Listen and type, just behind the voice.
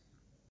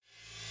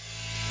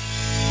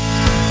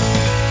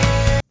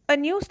A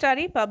new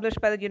study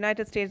published by the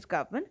United States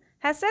government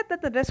has said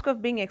that the risk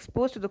of being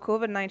exposed to the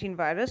COVID 19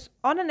 virus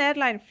on an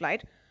airline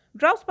flight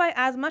drops by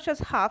as much as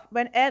half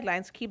when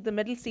airlines keep the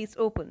middle seats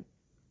open.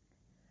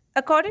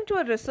 According to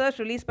a research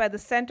released by the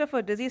Center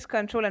for Disease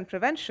Control and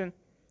Prevention,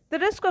 the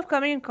risk of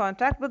coming in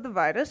contact with the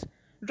virus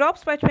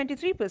drops by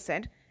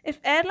 23% if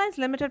airlines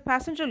limited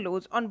passenger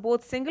loads on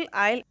both single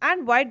aisle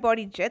and wide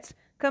body jets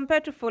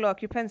compared to full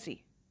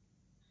occupancy.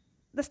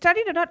 The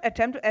study did not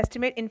attempt to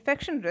estimate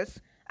infection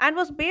risks and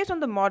was based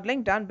on the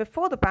modeling done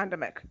before the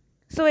pandemic,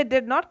 so it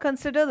did not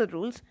consider the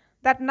rules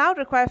that now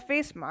require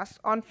face masks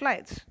on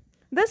flights.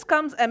 This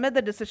comes amid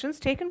the decisions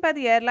taken by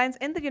the airlines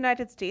in the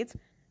United States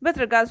with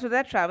regards to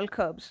their travel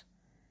curbs.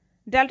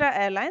 Delta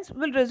Airlines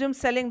will resume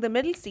selling the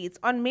middle seats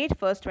on May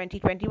 1st,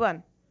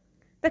 2021.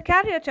 The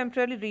carrier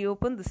temporarily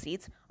reopened the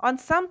seats on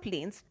some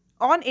planes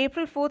on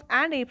April 4th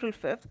and April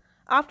 5th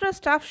after a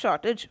staff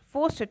shortage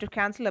forced it to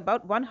cancel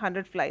about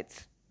 100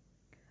 flights.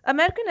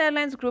 American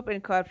Airlines Group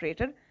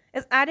Incorporated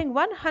is adding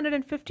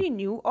 150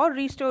 new or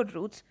restored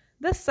routes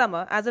this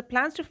summer as it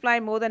plans to fly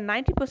more than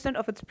 90%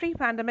 of its pre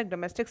pandemic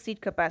domestic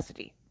seat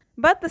capacity.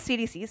 But the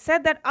CDC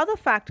said that other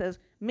factors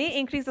may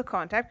increase the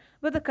contact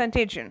with the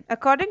contagion.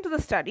 According to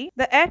the study,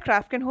 the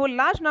aircraft can hold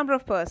large number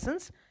of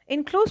persons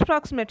in close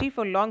proximity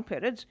for long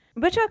periods,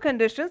 which are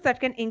conditions that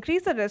can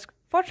increase the risk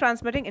for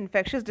transmitting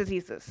infectious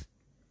diseases.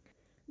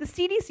 The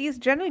CDC's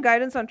general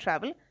guidance on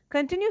travel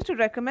continues to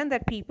recommend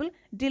that people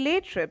delay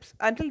trips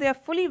until they are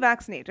fully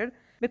vaccinated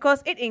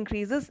because it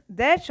increases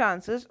their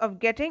chances of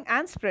getting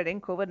and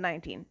spreading COVID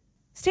 19.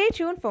 Stay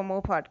tuned for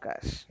more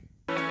podcasts.